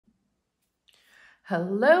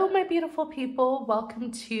Hello, my beautiful people.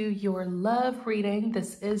 Welcome to your love reading.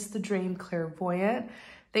 This is the Dream Clairvoyant.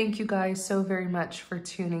 Thank you guys so very much for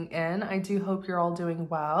tuning in. I do hope you're all doing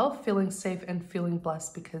well, feeling safe and feeling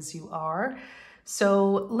blessed because you are.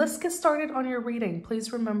 So let's get started on your reading.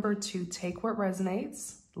 Please remember to take what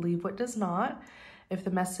resonates, leave what does not. If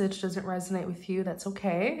the message doesn't resonate with you, that's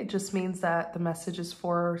okay. It just means that the message is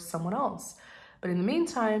for someone else. But in the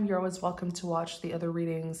meantime, you're always welcome to watch the other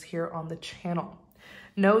readings here on the channel.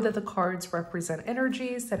 Know that the cards represent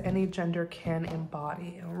energies that any gender can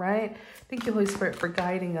embody, all right? Thank you, Holy Spirit, for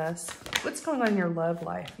guiding us. What's going on in your love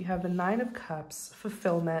life? You have the Nine of Cups,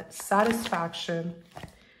 fulfillment, satisfaction.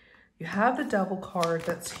 You have the Devil card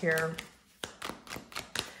that's here.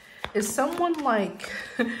 Is someone like,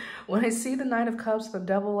 when I see the Nine of Cups, the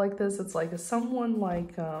Devil like this, it's like, is someone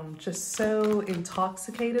like just so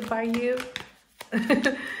intoxicated by you?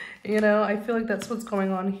 You know, I feel like that's what's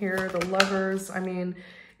going on here. The Lovers, I mean,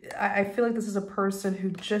 I feel like this is a person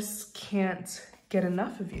who just can't get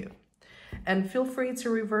enough of you. And feel free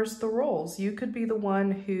to reverse the roles. You could be the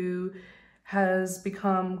one who has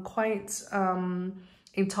become quite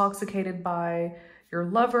intoxicated by your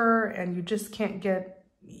lover and you just can't get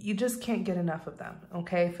enough of them,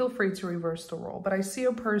 okay? Feel free to reverse the role. But I see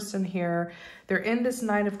a person here. They're in this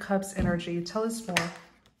Nine of Cups energy. Tell us more.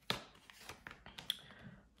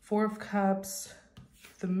 Four of Cups,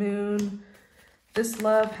 the Moon. This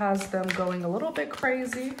love has them going a little bit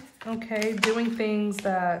crazy, okay? Doing things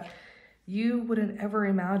that you wouldn't ever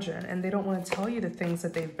imagine. And they don't want to tell you the things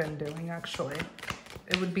that they've been doing, actually.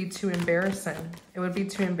 It would be too embarrassing. It would be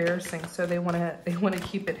too embarrassing. So they want to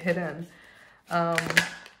keep it hidden.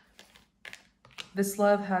 This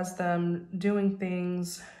love has them doing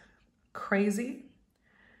things crazy,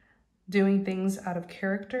 doing things out of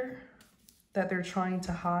character that they're trying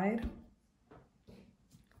to hide.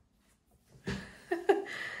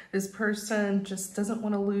 This person just doesn't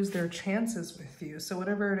want to lose their chances with you. So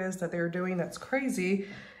whatever it is that they're doing that's crazy,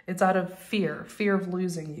 it's out of fear of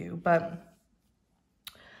losing you. But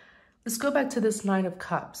let's go back to this Nine of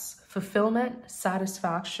Cups. Fulfillment,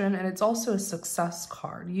 satisfaction, and it's also a success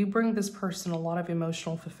card. You bring this person a lot of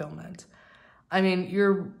emotional fulfillment. I mean,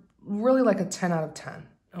 you're really like a 10 out of 10,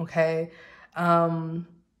 okay?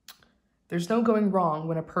 There's no going wrong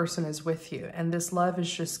when a person is with you. And this love is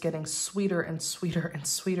just getting sweeter and sweeter and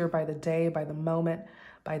sweeter by the day, by the moment,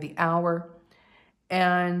 by the hour.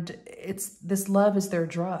 And this love is their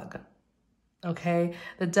drug, okay?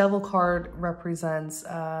 The Devil card represents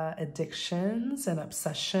addictions and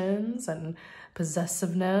obsessions and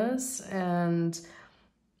possessiveness. And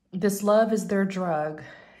this love is their drug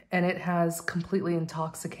and it has completely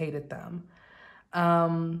intoxicated them.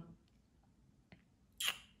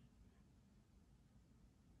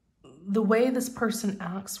 The way this person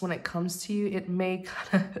acts when it comes to you, it may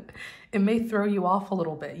throw you off a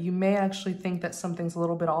little bit. You may actually think that something's a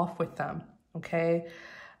little bit off with them, okay?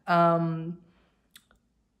 I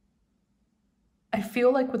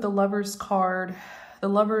feel like with the Lovers card, the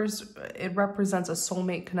Lovers, it represents a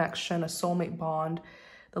soulmate connection, a soulmate bond.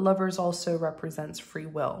 The Lovers also represents free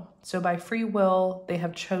will. So by free will, they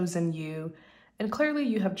have chosen you. And clearly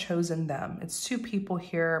you have chosen them. It's two people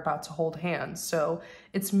here about to hold hands. So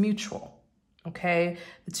it's mutual, okay?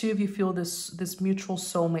 The two of you feel this mutual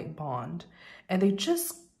soulmate bond. And they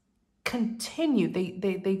just continue.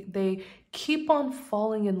 They keep on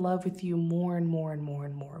falling in love with you more and more and more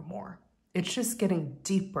and more and more. It's just getting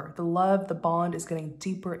deeper. The love, the bond is getting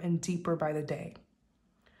deeper and deeper by the day,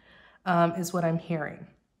 is what I'm hearing.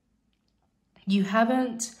 You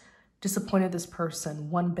haven't disappointed this person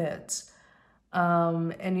one bit.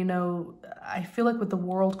 And you know, I feel like with the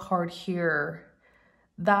World card here,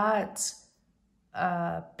 that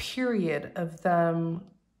period of them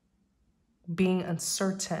being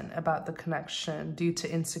uncertain about the connection due to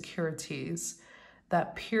insecurities,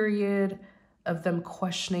 that period of them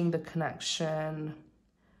questioning the connection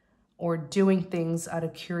or doing things out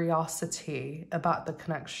of curiosity about the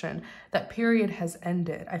connection, that period has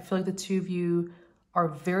ended. I feel like the two of you are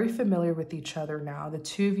very familiar with each other now. The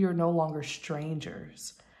two of you are no longer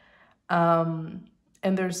strangers. And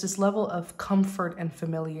there's this level of comfort and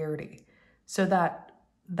familiarity. So that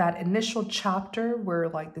initial chapter where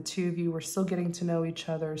like the two of you were still getting to know each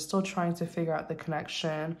other, still trying to figure out the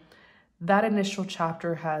connection, that initial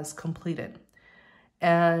chapter has completed.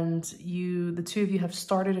 And the two of you have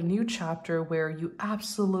started a new chapter where you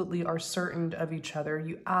absolutely are certain of each other.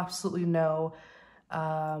 You absolutely know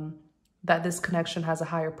that this connection has a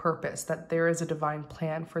higher purpose, that there is a divine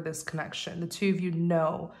plan for this connection. The two of you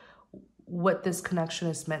know what this connection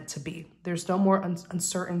is meant to be. There's no more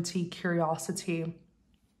uncertainty, curiosity.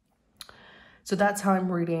 So that's how I'm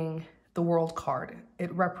reading the World card. It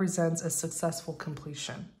represents a successful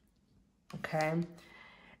completion. Okay.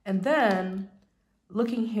 And then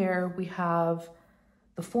looking here, we have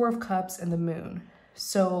the Four of Cups and the Moon.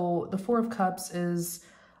 So the Four of Cups is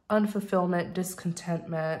unfulfillment,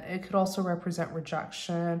 discontentment. It could also represent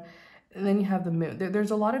rejection. And then you have the Moon.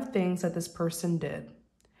 There's a lot of things that this person did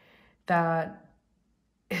that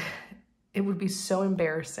it would be so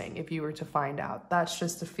embarrassing if you were to find out. That's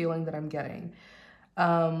just the feeling that I'm getting.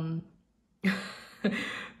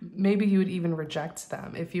 Maybe you would even reject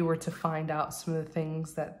them if you were to find out some of the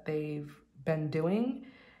things that they've been doing,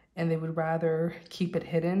 and they would rather keep it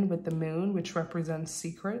hidden with the Moon, which represents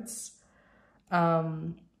secrets. They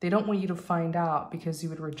don't want you to find out because you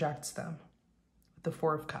would reject them with the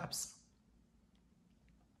Four of Cups.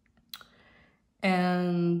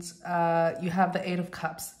 And you have the Eight of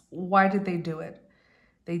Cups. Why did they do it?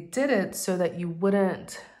 They did it so that you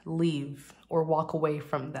wouldn't leave or walk away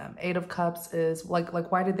from them. Eight of Cups is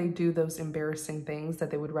like why did they do those embarrassing things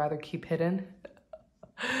that they would rather keep hidden?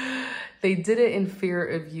 They did it in fear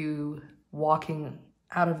of you walking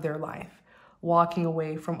out of their life, walking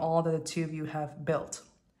away from all that the two of you have built.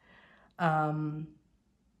 And,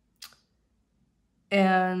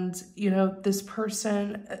 you know, this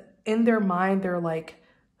person, in their mind, they're like,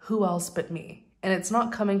 who else but me? And it's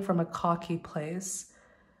not coming from a cocky place,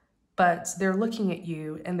 but they're looking at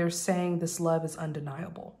you and they're saying this love is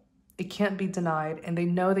undeniable. It can't be denied, and they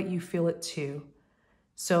know that you feel it too.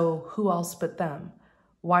 So who else but them?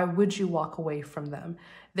 Why would you walk away from them?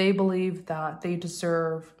 They believe that they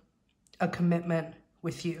deserve a commitment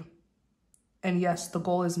with you. And yes, the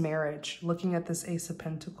goal is marriage. Looking at this Ace of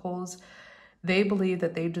Pentacles, they believe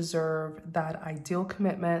that they deserve that ideal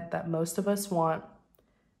commitment that most of us want,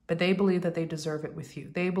 but they believe that they deserve it with you.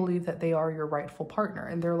 They believe that they are your rightful partner.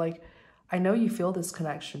 And they're like, I know you feel this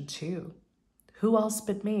connection too. Who else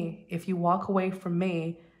but me? If you walk away from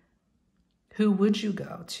me, who would you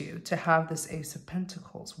go to have this Ace of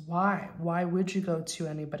Pentacles? Why? Why would you go to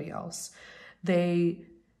anybody else? They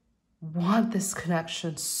want this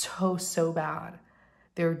connection so, so bad.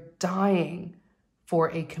 They're dying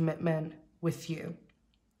for a commitment with you.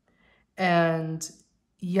 And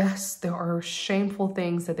yes, there are shameful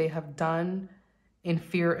things that they have done in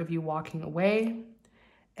fear of you walking away.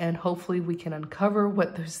 And hopefully we can uncover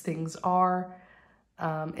what those things are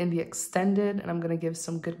in the extended. And I'm going to give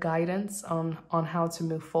some good guidance on how to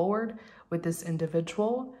move forward with this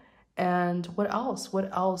individual. And what else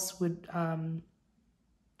would,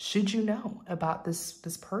 should you know about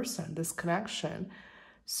this person, this connection?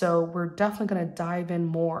 So we're definitely going to dive in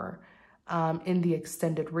more in the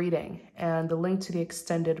extended reading. And the link to the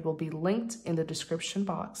extended will be linked in the description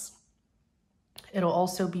box. It'll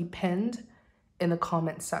also be pinned in the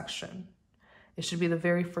comment section. It should be the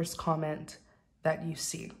very first comment that you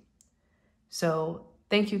see. So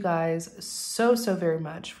thank you guys so, so very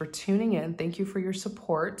much for tuning in. Thank you for your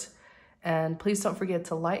support. And please don't forget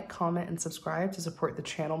to like, comment, and subscribe to support the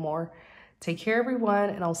channel more. Take care, everyone,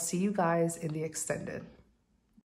 and I'll see you guys in the extended.